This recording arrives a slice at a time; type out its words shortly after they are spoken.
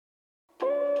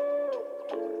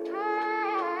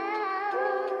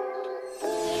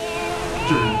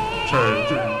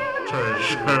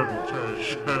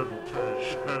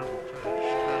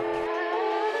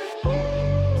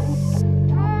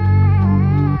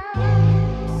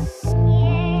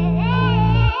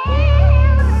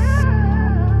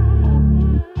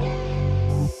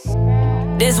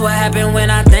what happened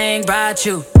when I think about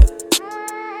you.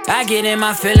 I get in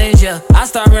my feelings, yeah. I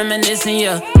start reminiscing,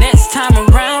 yeah. Next time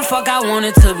around, fuck, I want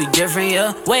it to be different,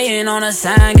 yeah. Waiting on a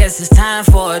sign, guess it's time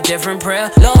for a different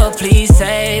prayer. Lord, please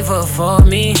save her for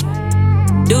me.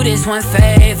 Do this one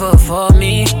favor for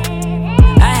me.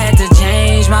 I had to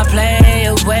change my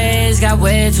player ways, got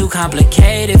way too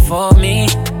complicated for me.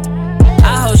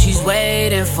 I hope she's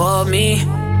waiting for me.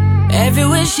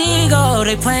 Everywhere she go,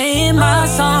 they playing my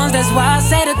songs. That's why I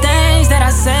say the things that I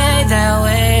say that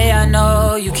way. I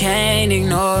know you can't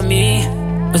ignore me,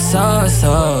 but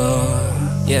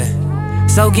yeah.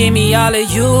 So give me all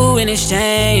of you in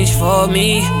exchange for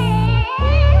me.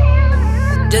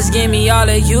 Just give me all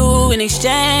of you in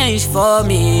exchange for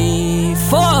me.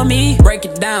 For me. Break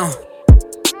it down.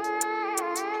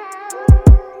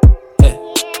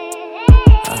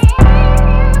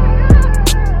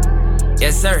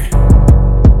 Yes, sir.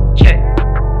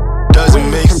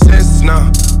 Doesn't make sense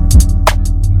now.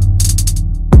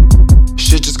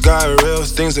 Shit just got real,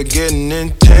 things are getting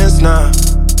intense now.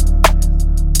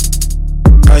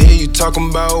 I hear you talking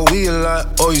about we a lot,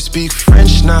 oh, you speak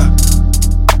French now.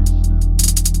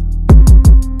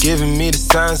 Giving me the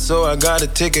sign, so I gotta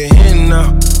take a hint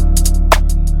now.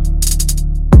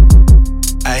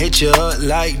 I hit you up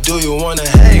like, do you wanna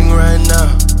hang right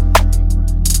now?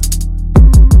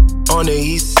 On the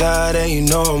east side, and you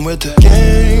know I'm with the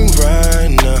gang right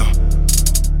now.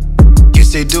 You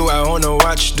say, do I wanna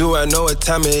watch? Do I know what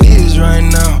time it is right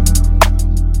now?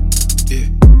 Yeah.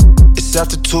 It's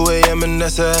after 2 a.m. and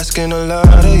that's asking a lot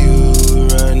of you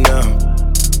right now.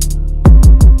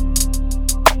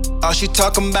 All she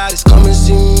talking about is come and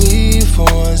see me for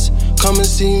once. Come and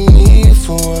see me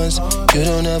for once. You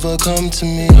don't ever come to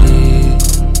me.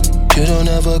 You don't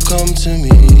ever come to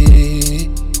me.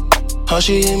 All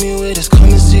she hit me with is come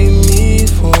and see me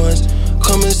for once.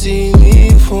 Come and see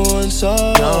me for once. Oh.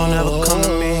 Y'all don't ever come to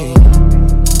me.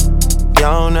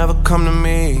 Y'all don't ever come to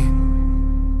me.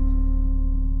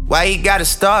 Why you gotta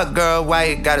start, girl? Why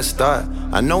you gotta start?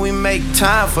 I know we make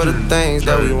time for the things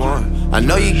that we want. I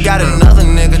know you got another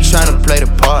nigga tryna play the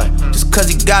part. Just cause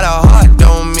he got a heart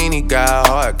don't mean he got a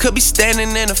heart. Could be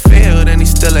standing in the field and he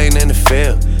still ain't in the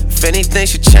field. If anything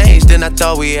should change, then I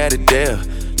thought we had a deal.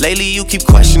 Lately you keep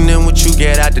questioning what you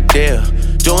get out the deal.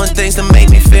 Doing things to make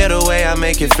me feel the way I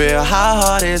make it feel. How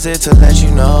hard is it to let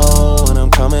you know when I'm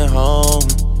coming home?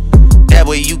 That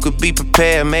way you could be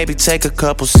prepared. Maybe take a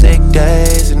couple sick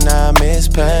days and not miss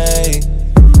pay.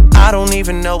 I don't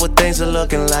even know what things are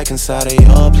looking like inside of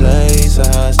your place or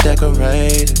how it's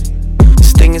decorated.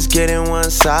 This thing is getting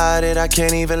one-sided. I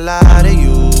can't even lie to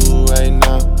you right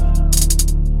now.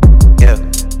 Yeah.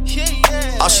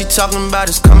 All she talking about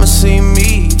is come and see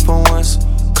me for once.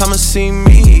 Come and see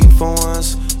me for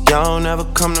once. Y'all don't ever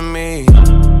come to me.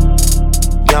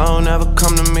 Y'all don't ever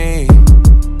come to me.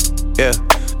 Yeah.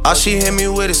 All she hit me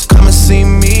with is come and see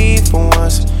me for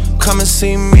once. Come and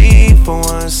see me for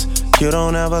once. You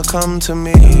don't ever come to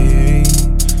me.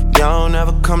 Y'all don't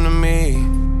ever come to me.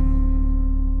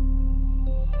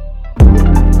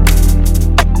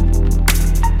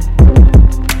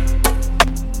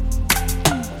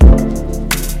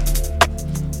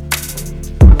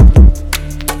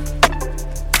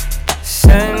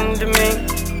 Send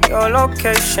me your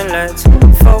location, let's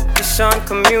focus on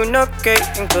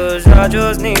communicating. Cause I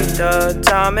just need the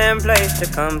time and place to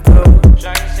come through.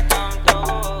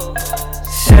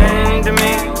 Send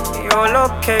me your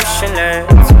location,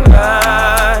 let's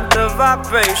ride the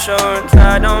vibrations.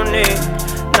 I don't need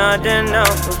nothing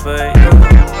else but you.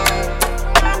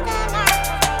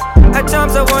 At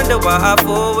times I wonder why I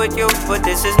fool with you, but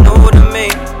this is new to me.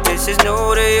 This is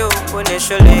new to you.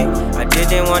 Initially, I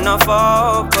didn't wanna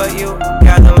fall, but you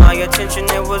gathered my attention,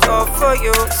 it was all for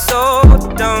you. So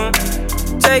don't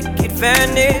take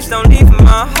advantage, don't leave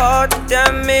my heart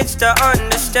damaged. To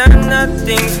understand that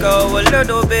things go a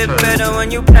little bit better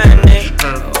when you plan it.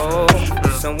 Oh,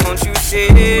 so won't you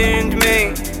send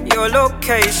me your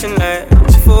location?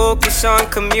 Let's focus on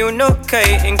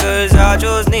communicating. Cause I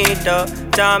just need the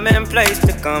time and place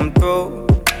to come through.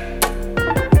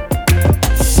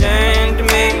 Send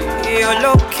me your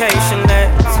location,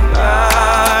 let's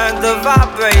ride the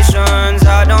vibrations.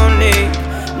 I don't need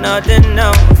nothing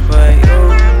else but you.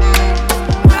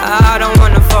 I don't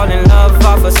wanna fall in love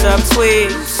off a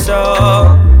subtweet,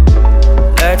 so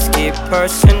let's get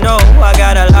personal. I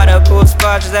got a lot of cool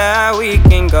spots that we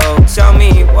can go. Tell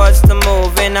me what's the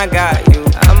move and I got you.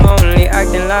 I'm only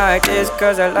acting like this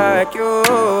cause I like you.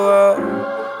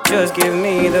 Just give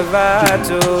me the vibe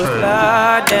to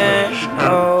slide in.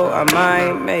 Oh, I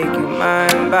might make you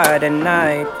mine by the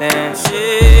night then.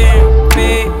 Send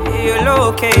me your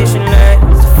location,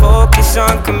 let's focus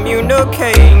on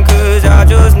communicating, cause I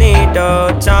just need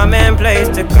the time and place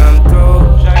to come through.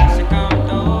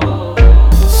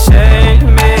 Send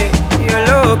me your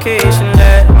location,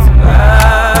 let's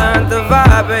find the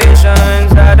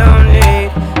vibrations. I don't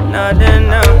need nothing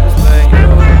else but you.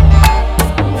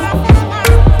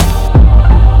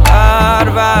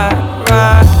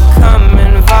 Ride, come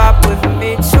and vibe with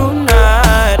me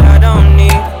tonight. I don't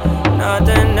need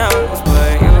nothing else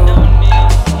but you.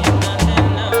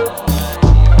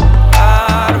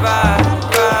 Ride,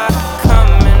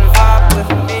 come and vibe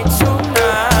with me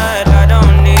tonight. I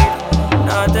don't need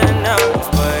nothing else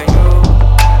but you.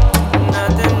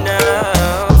 Nothing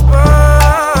else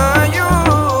but you.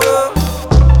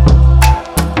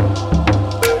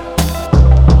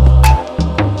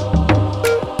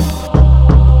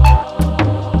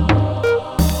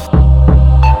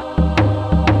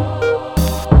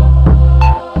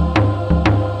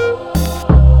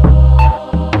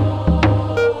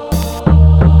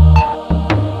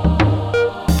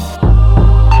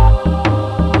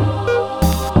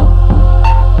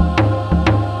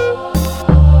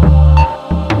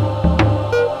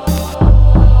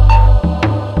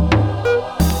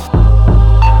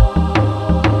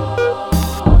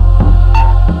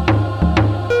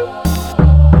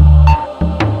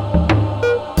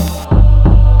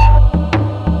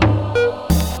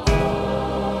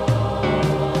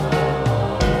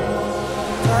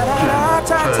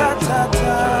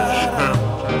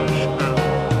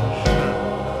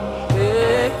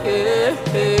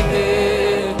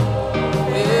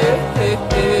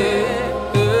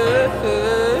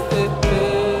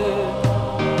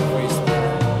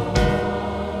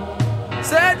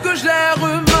 C'est que je l'ai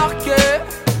remarqué,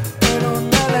 elle en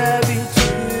a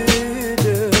l'habitude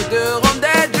de rendre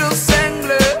des jours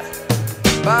cinglés,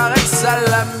 paraît que ça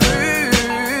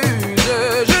l'amuse.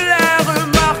 Je l'ai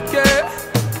remarqué,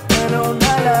 elle en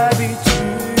a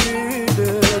l'habitude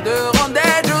de rendre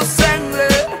des jours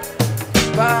cinglés,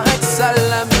 paraît que ça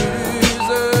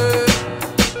l'amuse.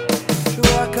 Je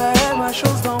vois quand même ma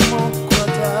chose dans mon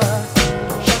quota,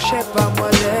 cherchez pas moi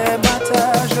les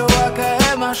matins. Je vois quand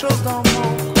même ma chose dans mon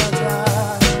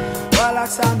voilà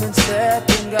que ça mène cette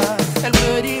pinga. Elle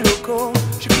me dit loco,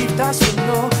 je kiffe ta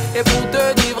sono. Et pour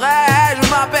te dire vrai, je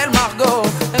m'appelle Margot.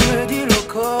 Elle me dit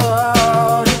loco,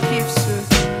 oh, je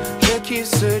kiffe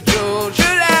ce Joe. Je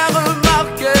l'ai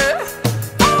remarqué,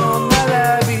 on a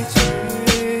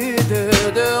l'habitude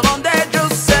de rendre des Joe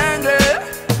cinglés,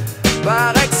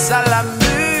 paraît que ça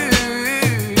l'amuse.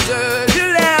 Je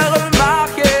l'ai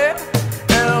remarqué,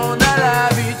 on a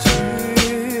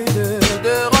l'habitude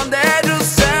de rendre des Joe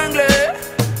cinglés,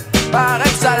 paraît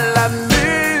que ça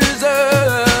l'amuse.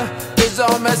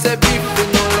 Désormais c'est bif et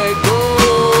non l'ego.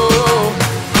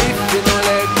 Bif et non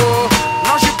l'ego.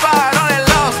 Non, je suis pas dans les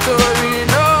love stories,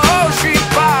 no. Je suis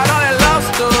pas dans les love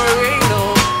stories, no.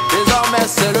 Désormais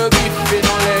c'est le bif et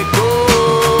non l'ego.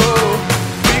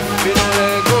 Bif et non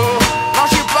l'ego. Non,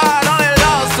 je suis pas dans les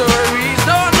love stories,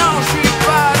 no, non. Je suis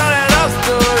pas dans les love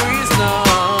stories, no.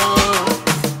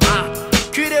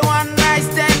 Que des one night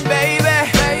stand, baby.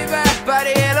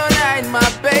 Body hello night, my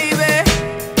baby.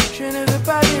 Je ne veux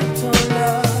pas de ton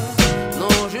love.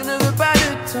 Non, je ne veux pas de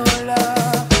ton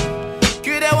love.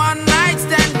 Que des one night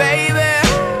stand, baby.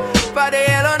 Body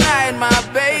hello night, my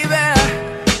baby.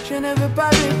 Je ne veux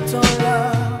pas de ton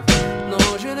love. Non,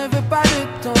 je ne veux pas de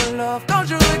ton love. Quand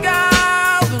je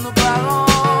regarde nos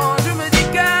parents, je me dis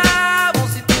que bon,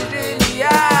 c'était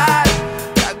génial.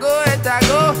 Ta go est ta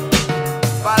go,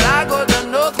 pas la go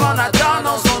d'un autre en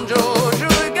attendant son Joe. Je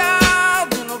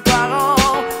regarde nos parents,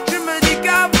 je me dis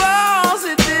qu'avant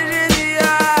c'était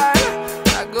génial.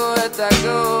 Ta go est ta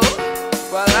go,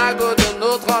 pas la go d'un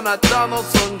autre en attendant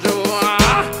son Joe.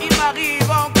 Ah, il m'arrive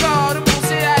encore de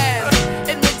penser à elle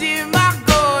et de me dire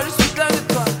Margot, je suis dingue de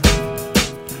toi.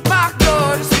 Margot,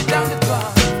 je suis dingue de toi.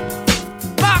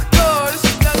 Margot, je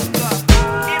suis dingue de toi.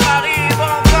 Il m'arrive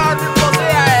encore de penser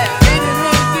à elle et de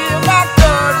me dire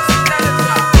Margot, je suis dingue de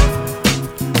toi.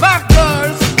 Margot,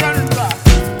 je suis dingue de toi.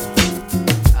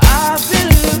 I've been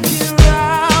looking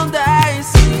around, I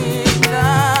see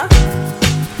now.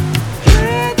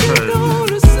 J'étais dans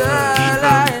le seul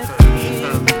à être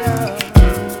love.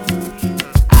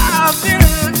 I've been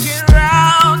looking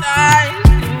around, I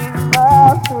see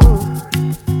now.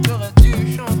 J'aurais dû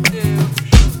chanter autre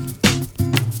chose.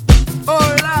 Oh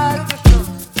là, autre chose.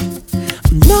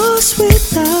 I'm lost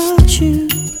without you,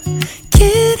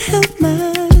 can't help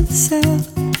myself.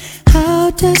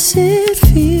 How does it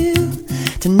feel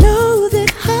to know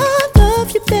that I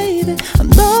love you, baby? I'm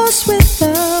lost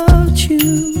without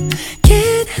you,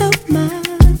 can't help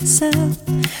myself.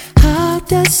 How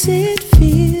does it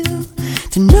feel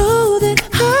to know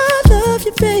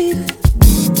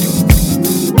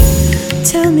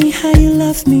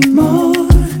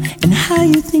how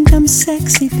you think I'm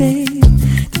sexy, babe.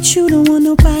 That you don't want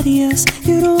nobody else.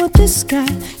 You don't want this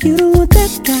guy, you don't want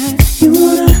that guy. You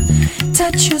wanna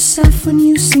touch yourself when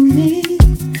you see me.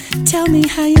 Tell me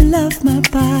how you love my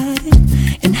body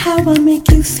and how I make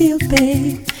you feel,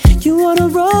 babe. You wanna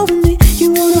roll with me, you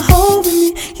wanna hold with me,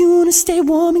 you wanna stay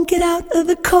warm and get out of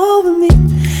the cold with me.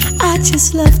 I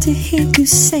just love to hear you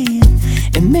say it.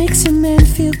 It makes a man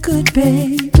feel good,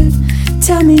 baby.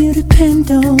 Tell me you depend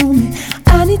on me.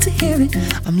 I need to hear it.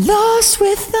 I'm lost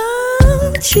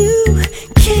without you.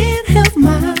 Can't help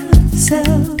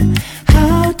myself.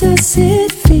 How does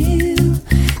it feel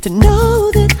to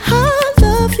know that I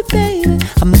love you, baby?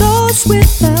 I'm lost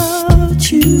without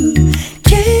you.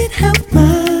 Can't help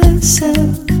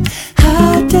myself.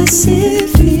 How does it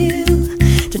feel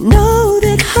to know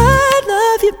that I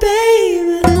love you,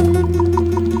 baby?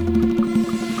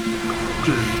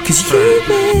 'Cause you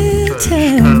will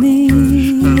tell me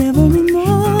every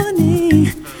morning,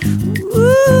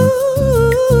 ooh,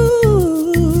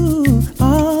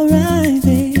 alright,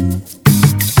 baby.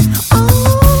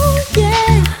 Oh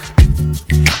yeah,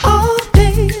 oh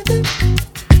baby,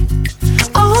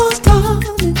 oh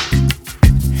darling,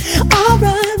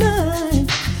 alright, right.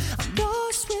 I'm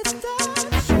lost without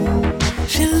you.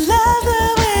 She loved the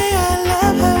way I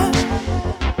love her.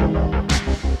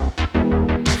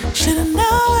 Should've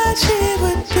known what she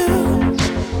would do.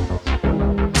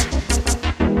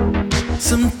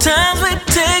 Sometimes we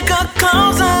take our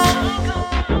clothes off,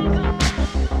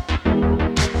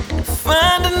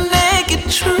 find a naked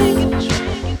truth.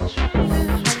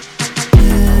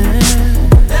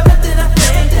 Never did I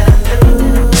think I'd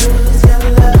lose your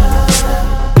love.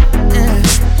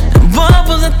 What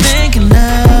was I thinking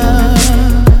of?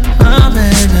 Oh,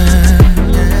 baby.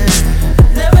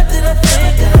 Never did I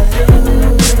think I'd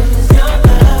lose your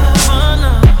love. Oh,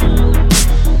 no.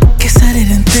 Guess I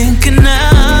didn't think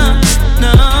enough.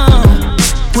 No.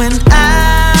 When I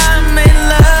made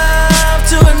love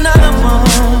to another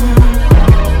one,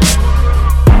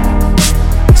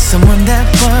 someone that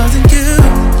wasn't you,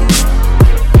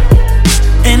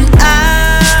 and I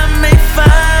may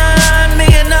find me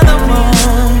another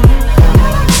one,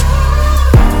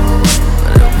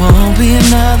 but it won't be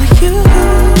another you.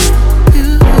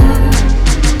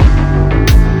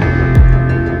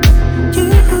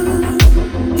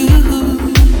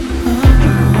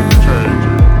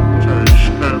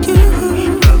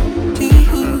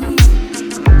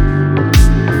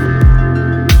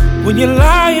 When you're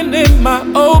lying in my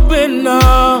open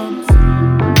arms,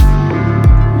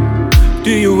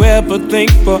 do you ever think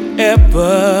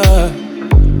forever?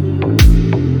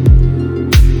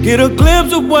 Get a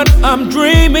glimpse of what I'm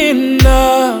dreaming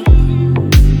of.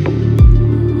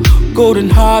 Golden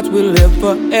hearts will live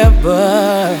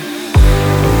forever.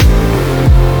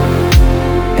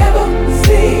 Ever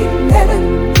see heaven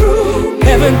through me?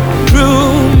 Heaven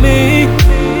through me.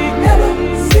 Ever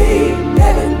see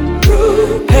heaven through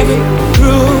me? Heaven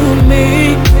through me.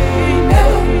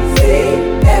 Ever see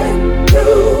heaven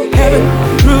through me? Heaven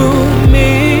through me.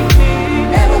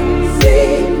 Ever see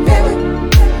heaven?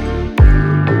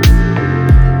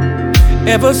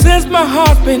 Ever since my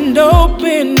heart's been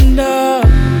opened up,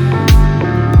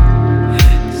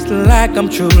 it's like I'm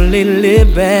truly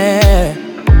living.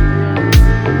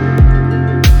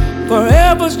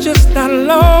 Forever's just not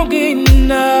long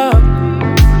enough.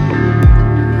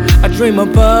 I dream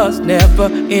of us never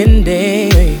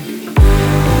ending.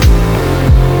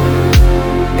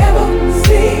 Ever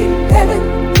see heaven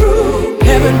through me?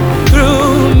 Heaven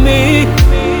through me.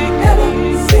 Ever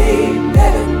see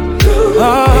heaven through me?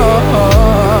 Oh.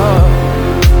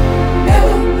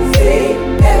 Ever see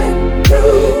heaven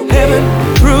through me? Heaven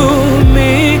through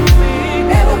me.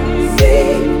 Ever see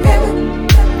heaven?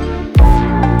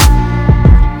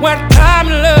 What time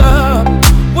love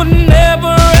would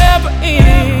never ever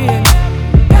end.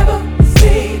 Ever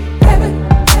see heaven?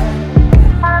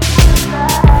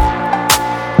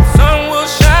 Sun will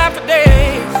shine for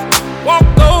days, walk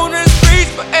on the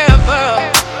streets forever.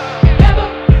 Ever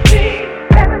see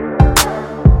heaven?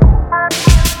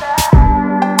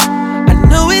 I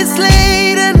know it's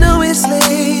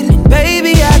late, and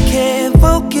baby I can't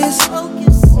focus.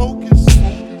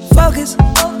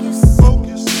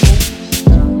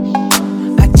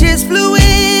 I just flew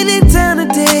in town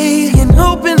today and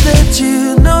hoping that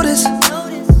you notice.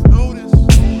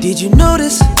 Did you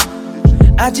notice?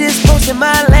 I just posted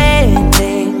my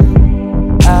landing.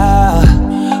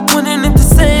 Wondering if the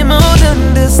same old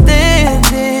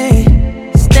understanding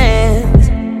stands.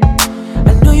 I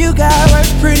know you got work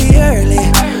pretty early.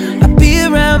 I'll be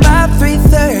around by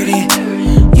 3:30.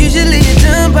 Usually you're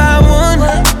done by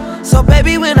 1. So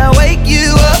baby, when I wake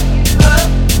you up,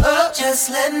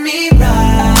 just let me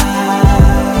ride.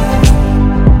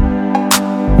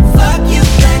 Fuck you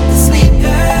back to sleep,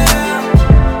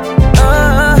 girl.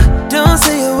 Don't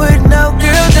say a word now,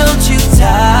 girl, don't you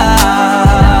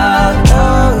talk.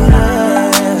 Oh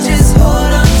yeah. Just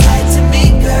hold on tight to me,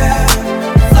 girl.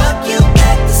 Fuck you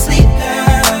back to sleep,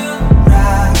 girl.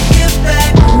 Rock you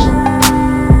back.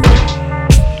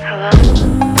 Hello?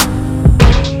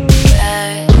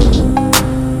 Hey.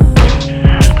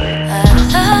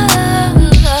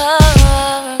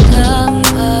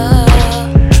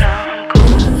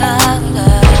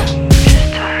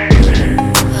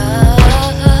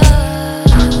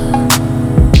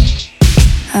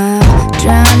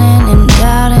 Drowning in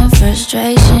doubt and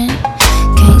frustration.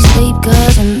 Can't sleep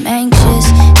cause I'm anxious.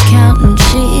 Counting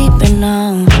sheep and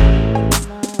all.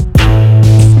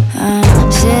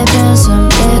 I'm sipping some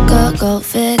liquor, go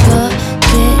figure.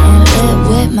 Getting lit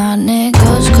with my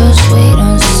niggas cause we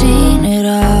done seen it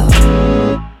all.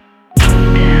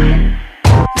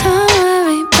 Don't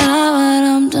worry about what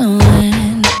I'm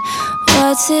doing.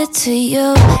 What's it to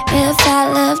you if I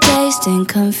left dazed and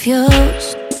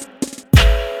confused?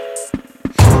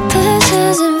 This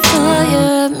isn't for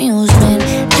your amusement.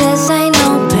 This ain't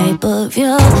no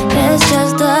pay-per-view. It's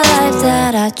just the life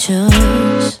that I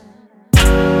choose.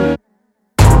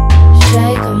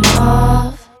 Shake 'em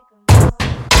off.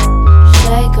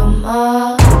 Shake 'em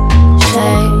off.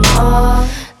 Shake 'em off.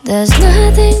 There's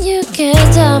nothing you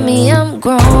can tell me, I'm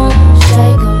grown.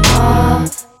 Shake 'em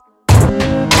off.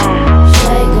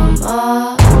 Shake 'em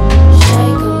off.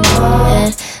 Shake 'em off.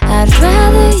 And I'd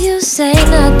rather you say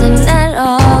nothing at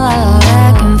all.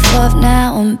 Back and forth,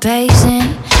 now I'm pacing.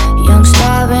 Young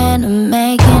star in the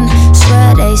making.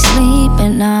 Swear they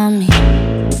sleeping on me.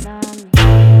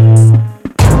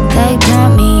 They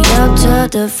pump me up to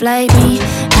deflate me.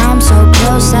 I'm so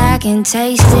close I can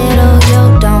taste it. Oh, you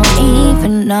don't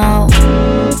even know.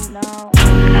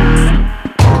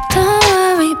 Don't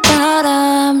worry about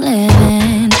how I'm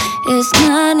living. It's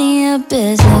none of your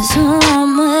business who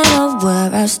I'm with or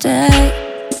where I stay.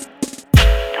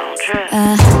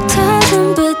 I told them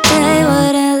but they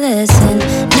wouldn't listen.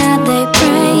 Now they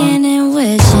praying and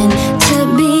wishing to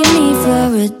be me for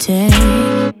a day.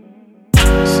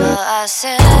 So I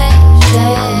say,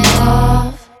 shake 'em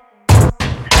off.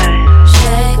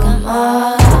 Shake 'em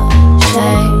off.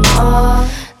 Shake 'em off.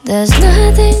 There's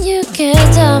nothing you can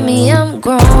tell me, I'm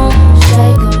grown.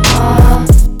 Shake 'em off.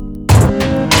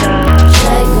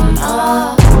 Shake 'em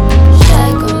off.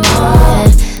 Shake 'em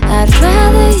off. I'd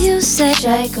rather you say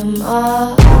shake 'em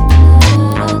off.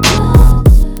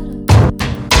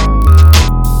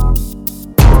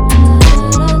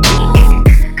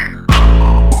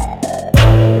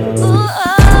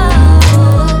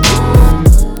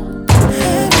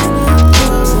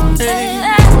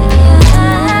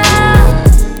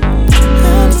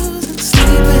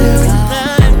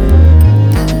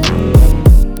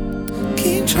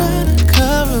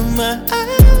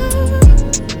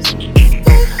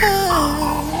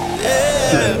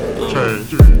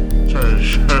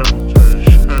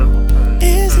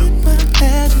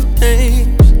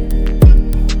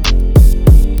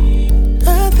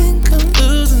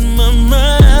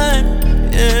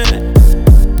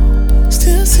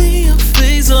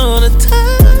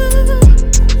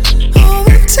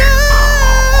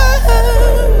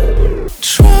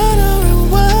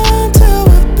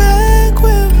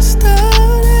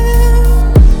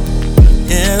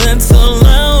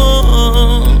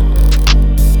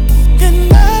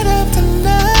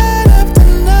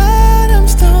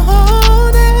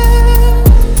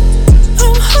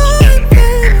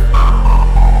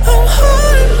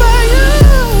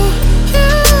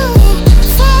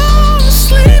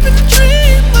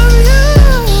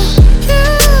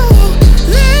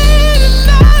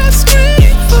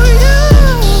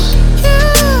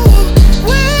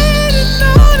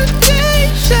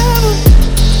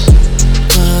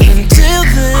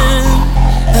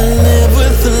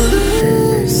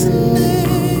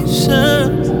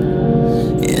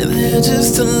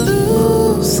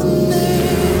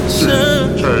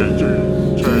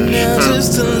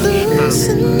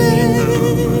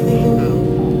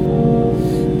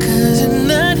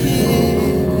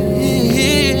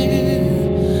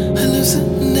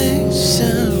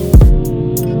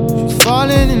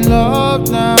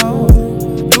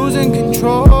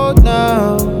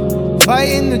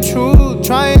 Fighting the truth,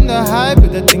 trying to hide,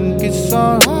 but I think it's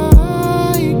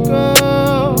alright,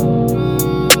 girl.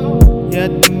 Yeah, I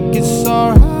think it's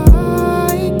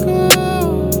alright,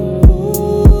 girl.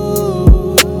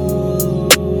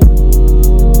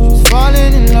 She's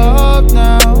falling in love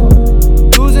now,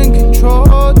 losing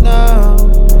control now.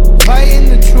 Fighting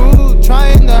the truth,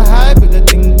 trying to hide, but I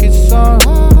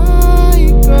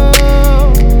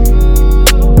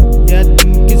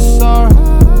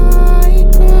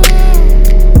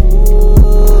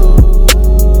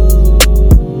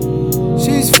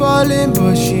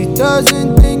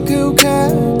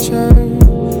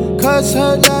Cause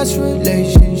her last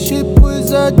relationship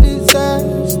was a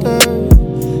disaster.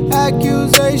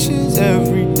 Accusations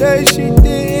every day, she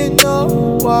didn't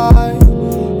know why.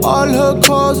 All her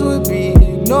calls would be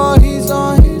ignored, he's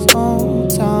on his own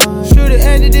time. Should've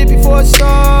ended it before it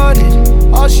started.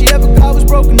 All she ever got was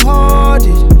broken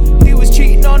hearted. He was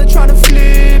cheating on her, trying to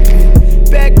flip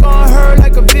it back on her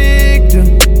like a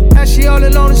victim. Now she all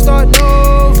alone and starting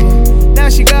over. Now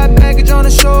she got baggage on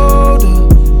her shoulder,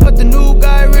 but the new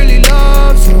guy really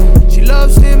loves her. She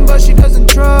loves him, but she doesn't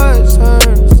trust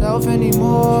herself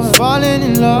anymore. She's falling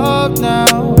in love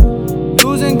now,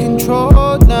 losing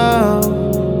control now.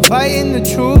 Fighting the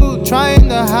truth, trying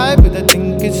to hide, but I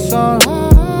think it's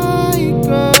alright,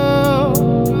 girl.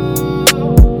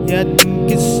 Yeah, I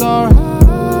think it's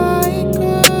alright,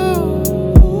 girl.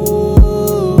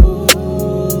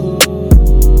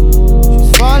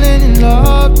 She's falling in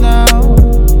love now,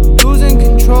 losing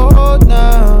control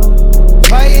now.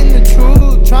 Fighting the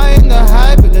truth, trying to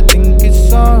hide, but I think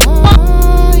it's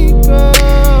alright,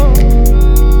 girl.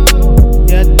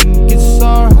 Yeah, I think it's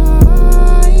alright.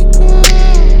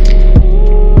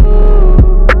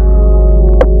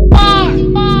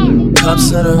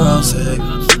 Cups of the rose,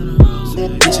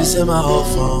 bitches in my whole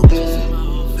phone.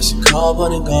 I should call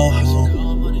one and go home.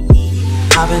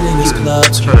 I've been in this club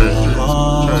too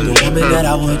long. The woman that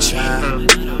I would try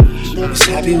was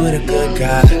happy with a good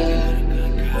guy,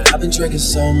 but I've been drinking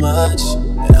so much,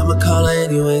 and I'ma call her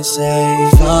anyway and say,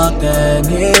 fuck that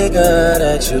nigga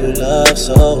that you love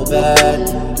so bad.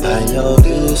 I know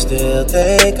you still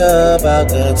think about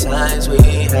the times we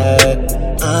had.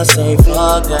 I say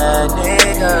fuck that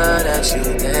nigga that you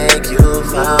think you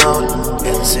found.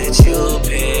 And since you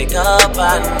pick up,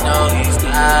 I know he's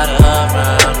not around.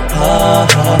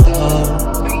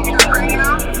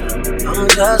 I'm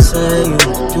just saying you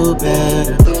could do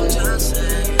better.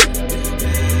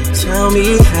 Tell me,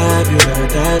 have you heard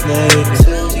that lately?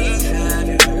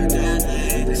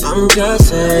 I'm just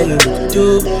saying you could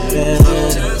do better.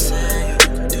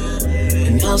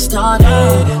 And I'll start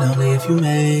hating only if you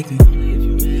make me.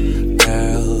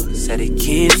 Said he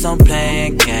keeps on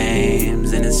playing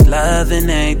games, and his loving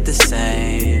ain't the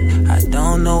same. I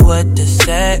don't know what to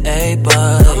say, but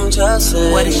I'm just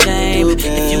saying, what a shame.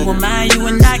 If you were mine, you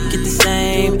would not get the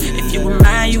same. If you were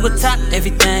mine, you would top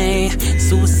everything.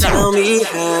 Suicide. Tell me,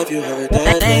 have you heard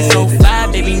that ain't so fly,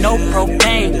 baby, no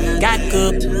propane. Got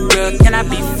good, girl, can I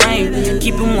be framed?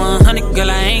 Keep it 100, girl,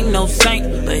 I ain't no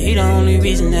saint, but he the only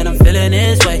reason that I'm feeling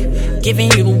this way.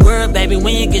 Giving you the word, baby,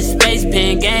 when you get space.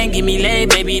 Pen gang, give me lay,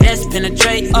 baby, let's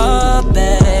penetrate. Oh,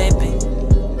 baby.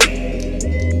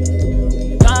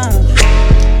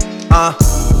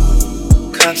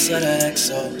 Cups of the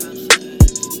XO.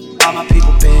 All my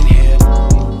people been here.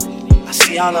 I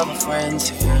see all of my friends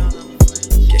here.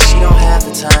 Guess she don't have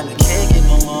the time to kick it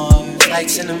no more.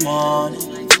 Flights in the morning.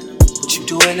 What you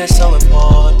doing that's so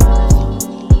important?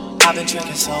 I've been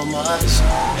drinking so much,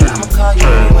 and I'ma call you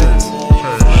anyway and say,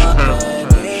 fuck that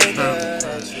nigga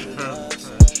that you love.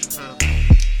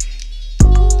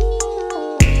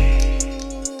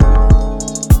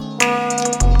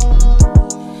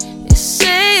 You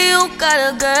say you got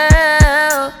a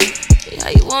girl. How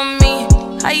you want me?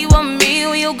 How you want me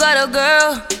when you got a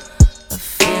girl? The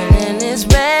feeling is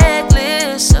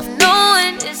reckless of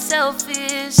knowing it's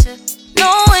selfish,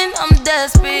 knowing I'm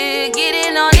desperate,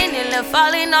 getting on in it, love,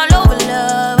 falling all over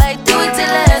love. I do it till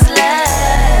last.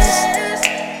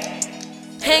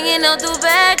 Hanging out the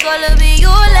back, all of it you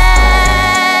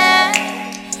last.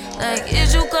 Like,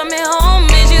 is you coming home?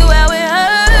 Is you out with her?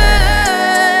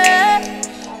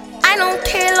 I don't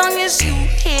care long as you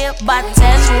here by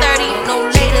 10:30, no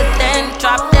later than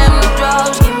drop them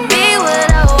drugs, give me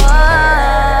what I want.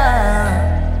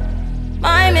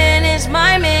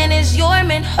 My man is your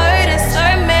man, hurt is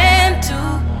her man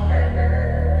too.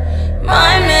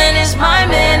 My man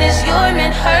is your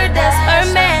man, hurt that's her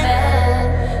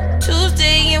man.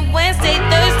 Tuesday and Wednesday,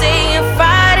 Thursday and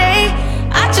Friday,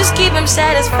 I just keep him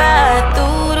satisfied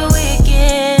through the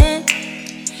weekend.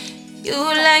 You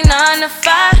like 9 to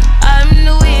 5, I'm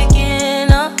the weekend.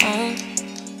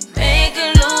 Make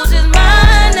him lose his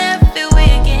mind every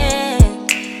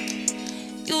weekend.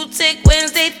 You take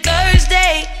Wednesday,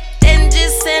 Thursday, then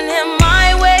just send him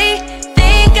my way.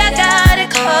 Think I got it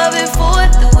covered for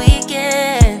the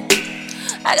weekend.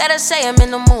 I gotta say I'm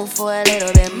in the mood for a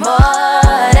little bit more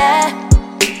of that.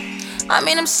 I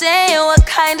mean, I'm saying, what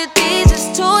kind of days is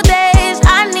 2 days?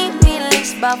 I need me at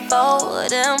least about 4 of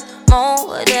them,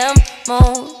 more of them,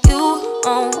 more. You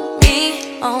on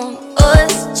me, on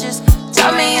us. Just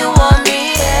tell me you want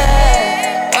me,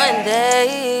 yeah, one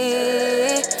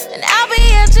day, and I'll be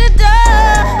at your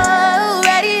door,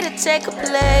 ready to take a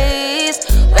place.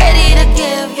 Ready to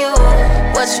give you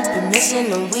what you've been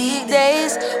missing on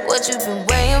weekdays, what you've been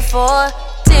waiting for.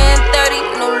 10:30,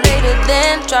 no later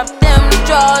than drop them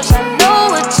drawers. I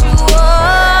know what you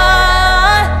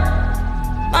want.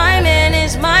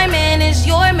 My man is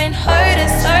your man. Hurt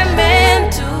is her man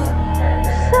too.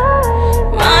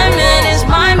 My man is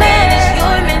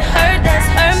your man. Hurt, that's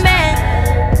her man.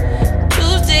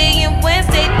 Tuesday and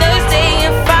Wednesday, Thursday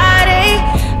and Friday,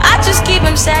 I just keep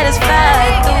him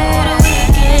satisfied through the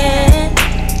weekend.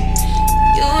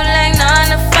 You like 9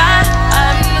 to 5,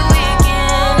 I'm the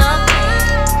weekend.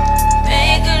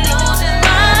 Make her lose his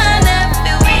mind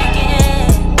every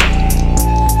weekend.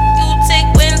 You take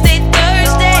Wednesday,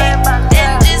 Thursday,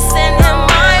 then just send him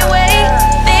my way.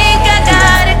 Think I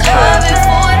got it covered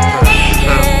for the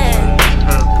weekend.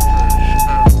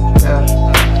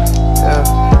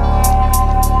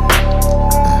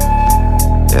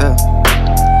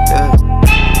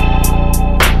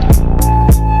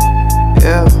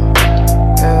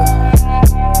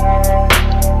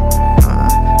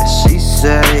 She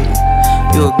say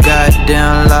you a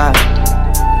goddamn lie.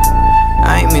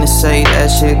 I ain't mean to say that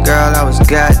shit, girl. I was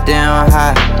goddamn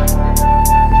high.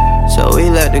 So we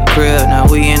left the crib, now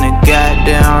we in a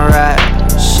goddamn ride.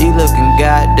 She looking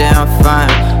goddamn fine.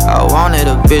 I wanted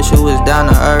a bitch who was down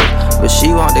to earth, but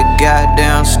she want the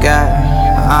goddamn sky.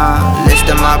 List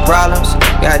of my problems.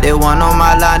 Got that one on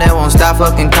my line that won't stop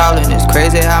fucking calling. It's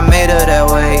crazy how I made her that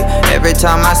way. Every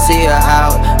time I see her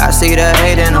out, I see the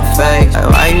hate in her face. Like,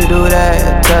 why you do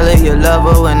that? Tell her you love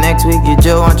her when next week you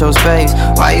just want your space.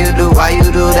 Why you do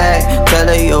that? Tell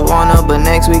her you want her, but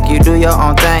next week you do your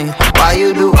own thing. Why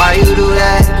you do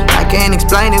that? I can't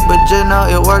explain it, but just know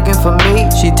it working for me.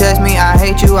 She text me, I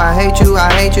hate you, I hate you,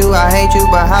 I hate you, I hate you,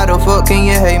 but how the fuck can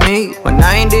you hate me? When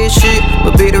I ain't did shit,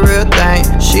 but be the real thing.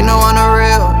 She know I'm the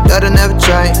real, that'll never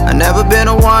change. I never been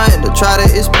the one to try to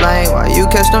explain why you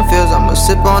catch them feels. I'ma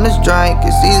sip on this drink,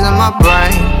 it's easing my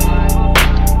brain.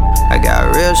 I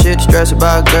got real shit to stress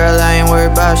about, girl, I ain't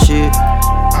worried about shit.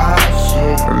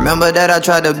 Remember that I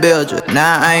tried to build you,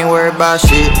 now I ain't worried about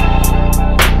shit.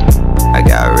 I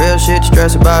got real shit to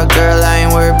stress about, girl, I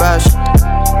ain't worried about shit.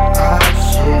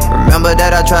 Remember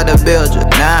that I tried to build you,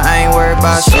 now I ain't worried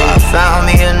about shit. So I found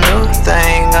me a new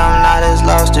thing, I'm not as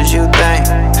lost as you think.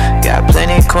 Got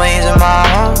plenty queens in my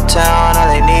hometown, all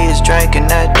they need is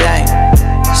drinking that thing.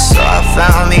 So I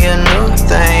found me a new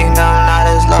thing, I'm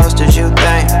not as lost as you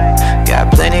think.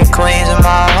 Got plenty queens in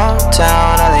my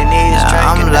hometown, all they need is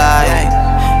drinking that thing.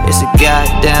 It's a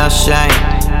goddamn shame.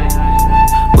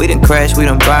 We done crashed, we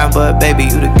done burned, but baby,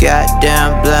 you the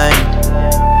goddamn blame.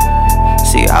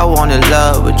 See, I wanted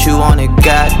love, but you wanted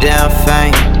goddamn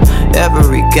fame.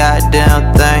 Every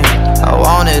goddamn thing. I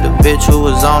wanted a bitch who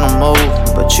was on the move,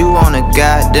 but you wanted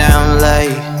goddamn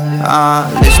lay.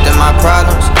 Listing my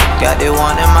problems. Got that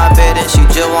one in my bed and she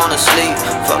just wanna sleep.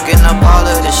 Fucking up all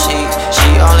of the sheets. She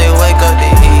only wake up to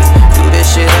eat. Do this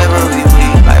shit every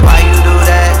week. Like, why you do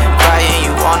that? Crying,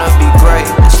 you wanna be great,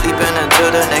 and sleeping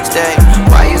until the next day.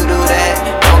 Why you do that?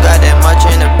 Don't got that much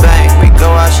in the bank. We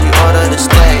go out, she order the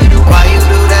stay. Why you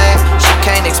do that? She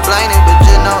can't explain it, but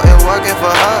just know it working for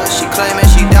her. She claiming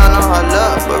she down on her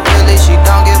luck, but really she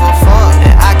don't give a fuck.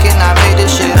 And I cannot make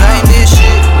this shit. I ain't this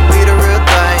shit, be the real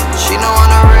thing. She know I'm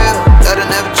the real, that'll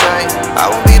never change. I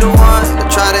won't be the one to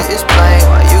try to explain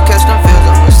why you catch them feels.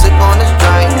 I'ma sip on this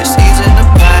drink, it's easing the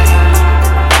pain.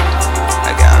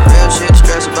 I got real shit to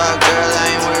stress about, girl, I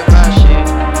ain't worried about shit.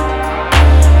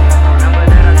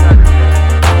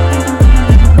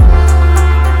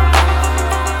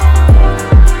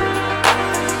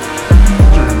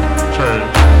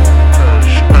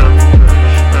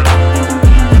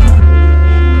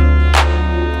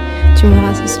 Tu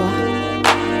m'auras ce soir,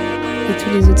 et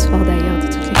tous les autres soirs d'ailleurs, de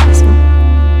toutes les façons.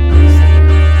 Oui.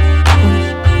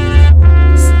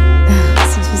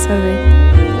 Si tu savais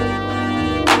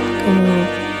comment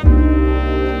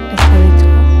être avec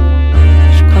toi,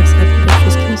 je crois que c'est la plus belle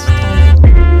chose qui me soit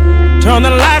arrivée. Turn the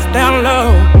lights down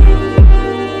low.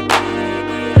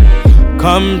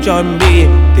 Come join me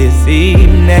this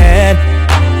evening.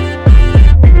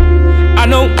 I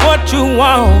know what you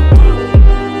want.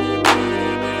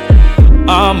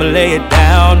 I'ma lay it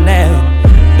down now,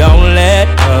 don't let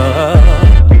her.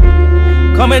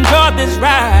 Come enjoy this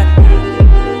ride.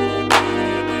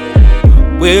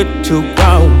 We're too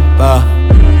grown for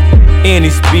any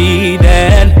speed,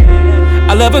 and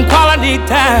I love and quality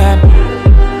time.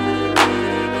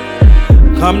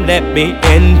 Come let me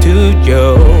into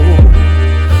you.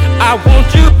 I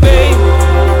want you, babe,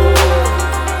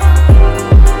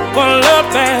 for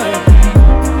love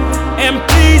and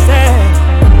pleasing.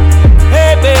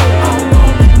 Hey, babe,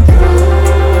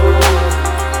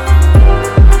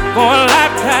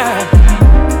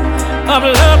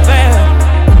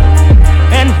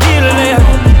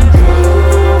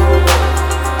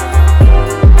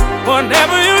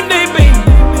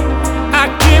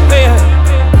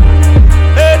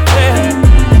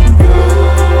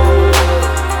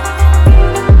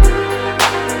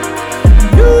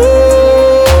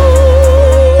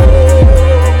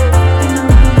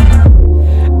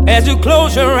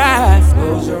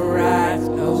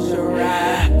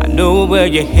 know where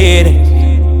you're headed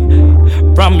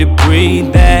from your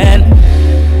breathing.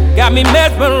 Got me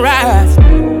mesmerized.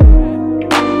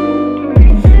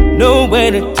 No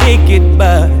way to take it,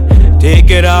 but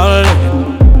take it all in.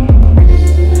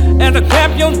 As I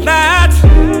grab your thighs,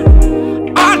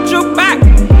 arch your back,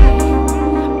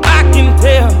 I can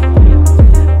tell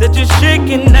that you're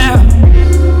shaking now.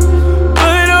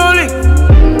 But only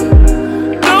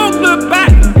don't look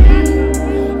back,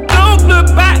 don't look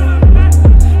back.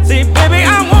 See, baby,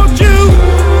 I want you.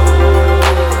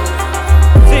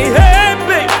 See, hey,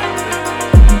 baby,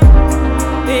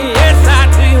 yes, I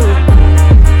do.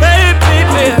 Hey,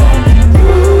 baby,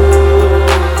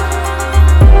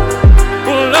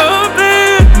 love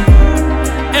it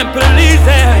and please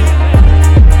it.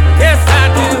 Yes, I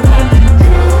do.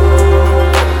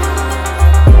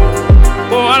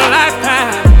 For a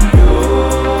lifetime,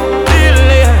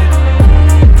 really.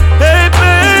 Hey,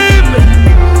 baby,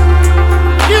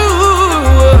 you.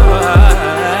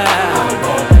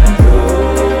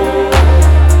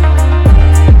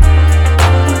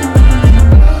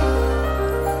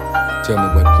 Tell me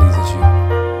what pleases you.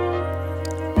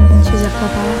 Tu veux dire quoi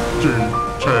par là?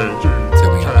 Tell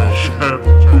me how often.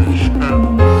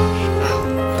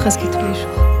 Presque tous les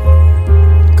jours.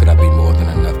 Could I be more than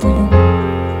enough for you?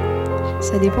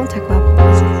 Ça dépend, t'as quoi à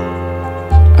proposer?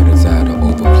 I desire to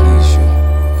over please you.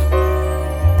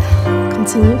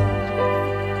 Continue.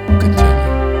 Continue.